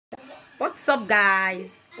What's up,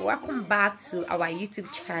 guys? Welcome back to our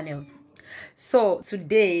YouTube channel. So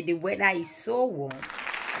today the weather is so warm,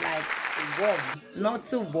 like warm, not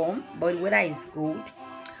too warm, but the weather is good.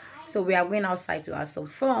 So we are going outside to have some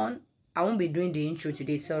fun. I won't be doing the intro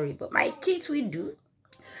today, sorry, but my kids will do.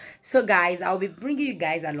 So guys, I'll be bringing you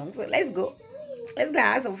guys along. So let's go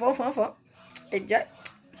have some fun. Enjoy.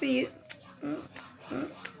 See you.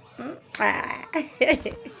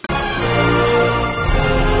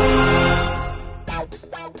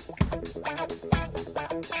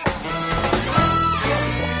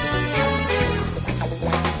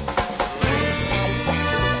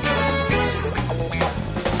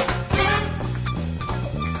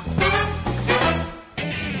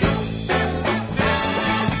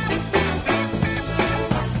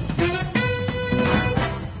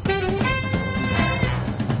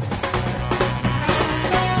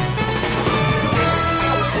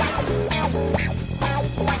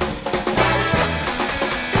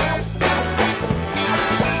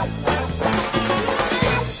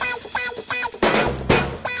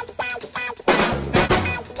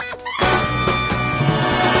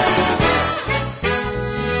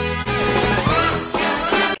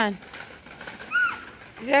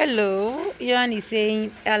 Hello, Yohan is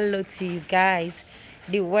saying hello to you guys.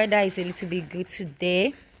 The weather is a little bit good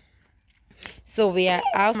today, so we are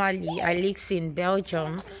out. I live in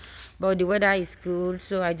Belgium, but the weather is good,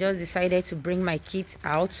 so I just decided to bring my kids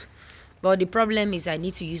out. But the problem is I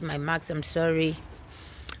need to use my mask. I'm sorry.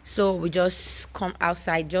 So we just come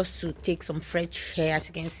outside just to take some fresh air. As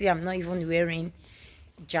you can see, I'm not even wearing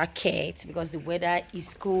jacket because the weather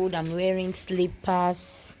is cold. I'm wearing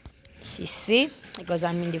slippers. You see, because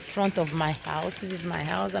I'm in the front of my house. This is my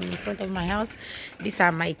house. I'm in front of my house. These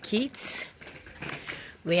are my kids.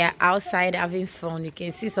 We are outside having fun. You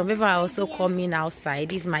can see some people are also coming outside.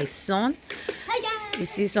 This is my son. You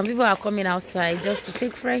see, some people are coming outside just to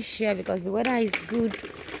take fresh air because the weather is good.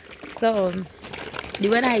 So the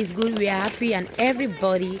weather is good. We are happy and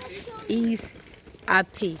everybody is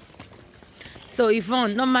happy. So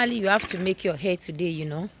Yvonne, normally you have to make your hair today, you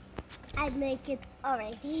know. I make it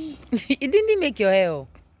already. You didn't make your hair.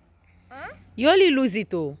 Huh? You only lose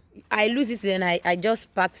it, oh. I lose it, then I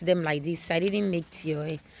just packed them like this. I didn't make your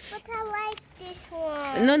hair. But I like this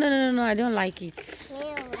one. No, I don't like it.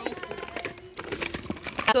 I don't like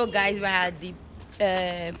it. So guys, we're at the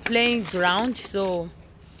playing ground. So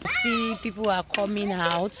see, people are coming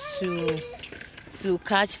out to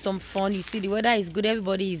catch some fun. You see, the weather is good.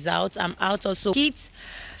 Everybody is out. I'm out also. Kids.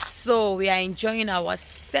 So we are enjoying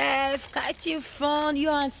ourselves, catching fun.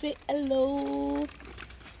 Yohan, say hello.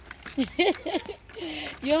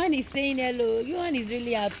 Yohan is saying hello. Yohan is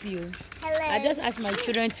really happy. Hello. I just asked my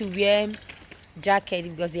children to wear jackets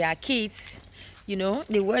because they are kids. You know,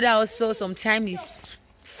 the weather also sometimes is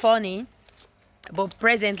funny, but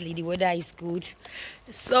presently the weather is good.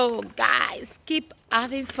 So guys, keep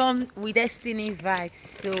having fun with Destiny Vibes.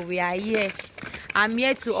 So we are here. I'm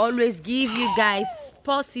here to always give you guys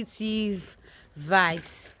positive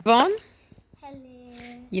vibes. Vaughn, Hello.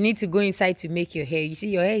 you need to go inside to make your hair. You see,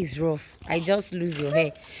 your hair is rough. I just lose your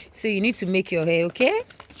hair, so you need to make your hair, okay?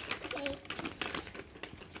 Okay.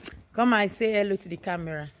 Come and say hello to the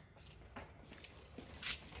camera.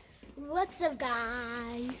 What's up,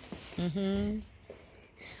 guys?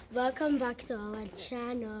 Welcome back to our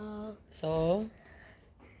channel. So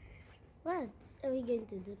What are we going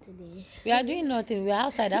to do today? we are doing nothing. We are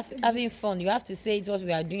outside having fun. You have to say it's what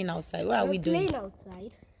we are doing outside. What are we doing? Playing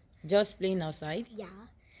outside. Just playing outside. Yeah.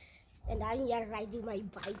 And I'm here riding my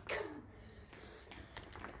bike.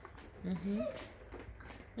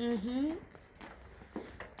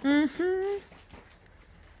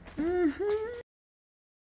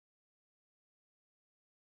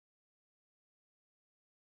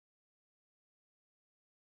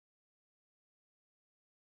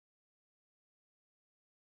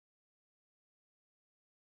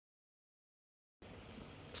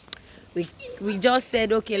 We just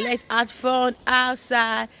said, okay, let's have fun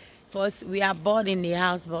outside because we are bored in the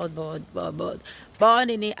house. Bored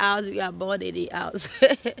in the house. We are bored in the house.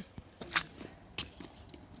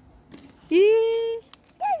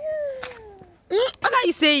 What are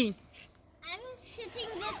you saying? I'm sitting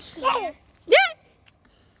in the chair. Yeah.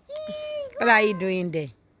 What are you doing there?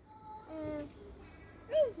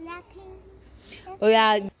 We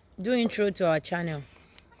are doing intro to our channel.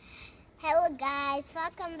 Hello guys,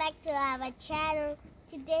 welcome back to our channel.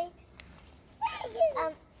 Today,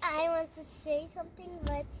 I want to say something,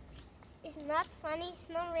 but it's not sunny, it's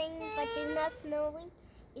not raining, but it's not snowing,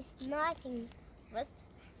 it's nothing.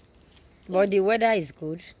 But the weather is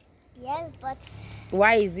good. Yes, but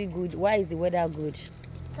Why is it good? Why is the weather good?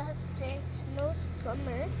 because there's no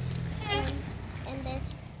summer, and there's.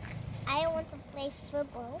 I want to play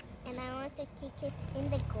football, and I want to kick it in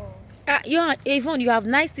the goal. Yvonne, you have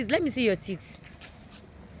nice teeth. Let me see your teeth.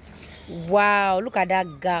 Wow, look at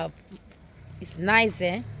that gap. It's nice,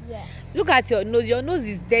 eh? Yes. Look at your nose. Your nose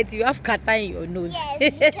is dirty. You have kata in your nose. Yes,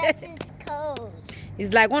 because it's cold.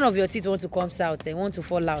 It's like one of your teeth want to come out and want to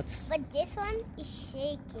fall out. But this one is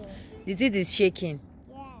shaking. The teeth is shaking.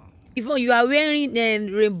 Yeah. Yvonne, you are wearing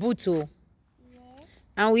rain boots, oh. Yes.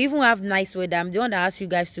 And we even have nice weather. I'm the one that asked you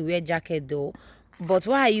guys to wear jacket though. But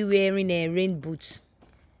why are you wearing rain boots?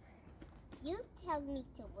 You tell me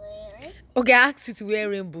to wear it. Okay, I asked you to wear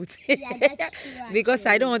rain boots. Yeah, that's true. Because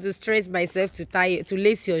I don't want to stress myself to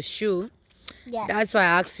lace your shoe. Yeah. That's why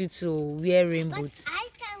I asked you to wear rain boots. I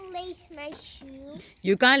can lace my shoe.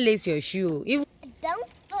 You can't lace your shoe. If Don't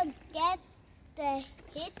forget to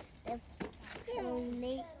hit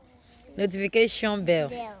the notification bell.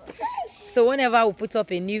 bell. So whenever we put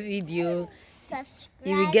up a new video, Subscribe.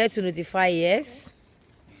 you will get to notify, yes?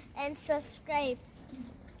 And subscribe.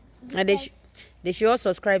 And they should all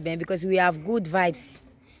subscribe, man, because we have good vibes.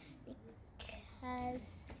 Because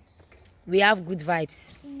We have good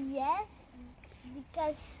vibes. yes,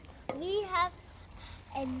 because we have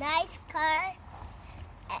a nice car.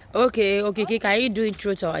 Okay. Can you do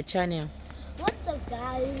intro to our channel? What's up,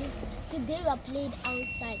 guys? Today we are playing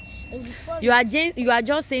outside, and before You are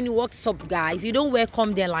just saying what's up, guys. You don't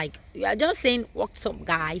welcome them like you are just saying what's up,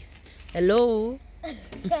 guys. Hello.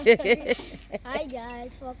 Hi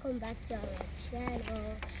guys, welcome back to our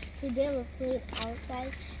channel. Today we're playing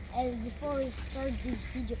outside, and before we start this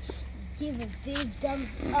video, give a big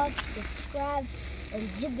thumbs up, subscribe, and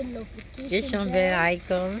hit the notification Bell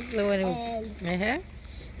icon. So and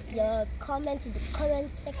your comment in the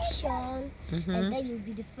comment section, and then you'll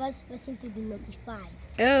be the first person to be notified.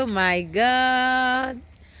 Oh my god.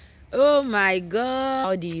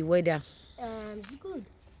 How the weather? It's good.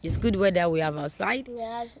 It's good weather we have outside.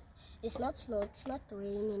 Yeah, it's not snow, it's not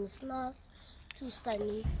raining, it's not too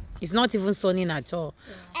sunny. It's not even sunny at all.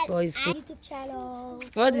 Yeah. But it's good. YouTube channel.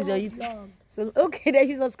 What is your Solomon YouTube? Vlog. So okay, then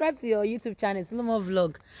you subscribe to your YouTube channel, Solomon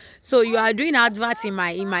Vlog. So you are doing adverts in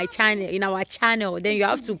my channel, in our channel. Then you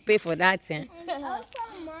have to pay for that. Eh? And also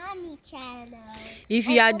mommy channel. If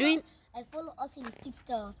you are doing I follow us in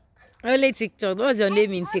TikTok. only TikTok, what's your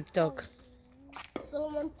name in TikTok?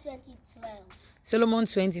 Solomon 2012. Solomon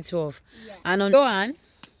 2012. Yeah. And on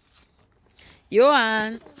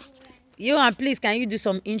Johan, please, can you do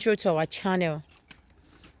some intro to our channel?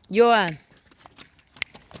 Johan.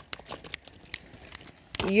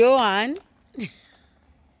 Johan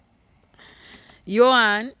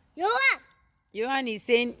is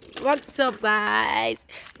saying, what's up, guys?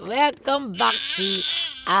 Welcome back to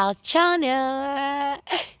our channel.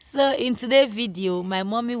 So in today's video, my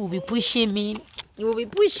mommy will be pushing me. You will be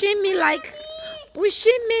pushing me like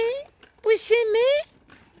pushing me.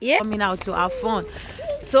 Yeah, coming out to have fun.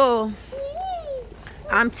 So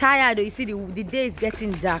I'm tired. You see, the day is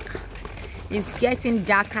getting dark. It's getting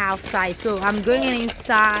dark outside, so I'm going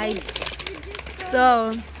inside.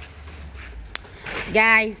 So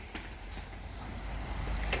guys,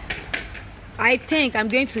 I think I'm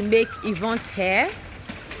going to make Yvonne's hair,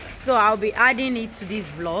 so I'll be adding it to this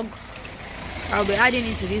vlog.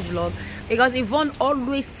 Because Yvonne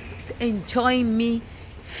always enjoying me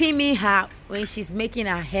filming her when she's making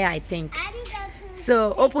her hair, I think.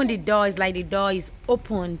 So open the door. It's like the door is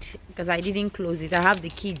opened because I didn't close it. I have the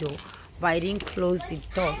key though, but I didn't close the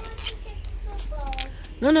door.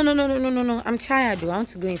 No. I'm tired though. I want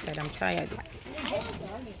to go inside. I'm tired.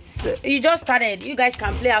 So you just started. You guys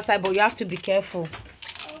can play outside, but you have to be careful.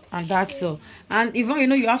 And that's all. And even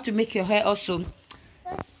you have to make your hair also.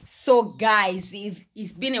 So guys,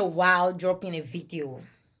 it's been a while dropping a video.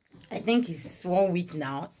 I think it's 1 week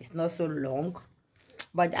now. It's not so long.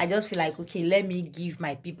 But I just feel like, okay, let me give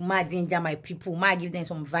my people, give them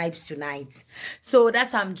some vibes tonight. So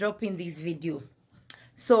that's why I'm dropping this video.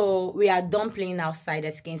 So we are done playing outside.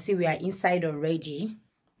 As you can see, we are inside already.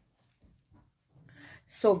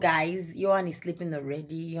 So guys, Johan is sleeping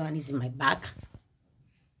already. Johan is in my back.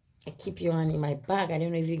 I keep Johan in my bag. I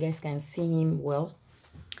don't know if you guys can see him well.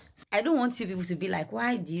 I don't want you people to be like,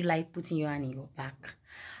 why do you like putting Johan in your back?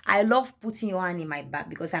 I love putting Johan in my back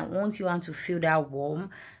because I want Johan to feel that warm,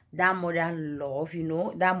 that mother love,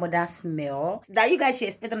 that mother smell that you guys should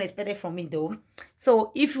expect unexpected from me though.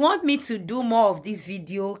 So if you want me to do more of this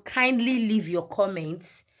video, kindly leave your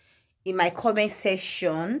comments in my comment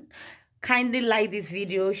section. Kindly like this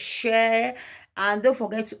video, share, and don't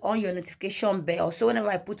forget to on your notification bell, so whenever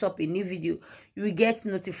I put up a new video, you will get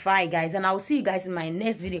notified, guys. And I will see you guys in my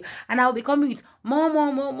next video, and I will be coming with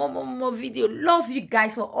more video. Love you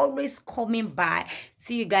guys for always coming by.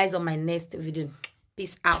 See you guys on my next video.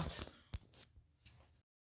 Peace out.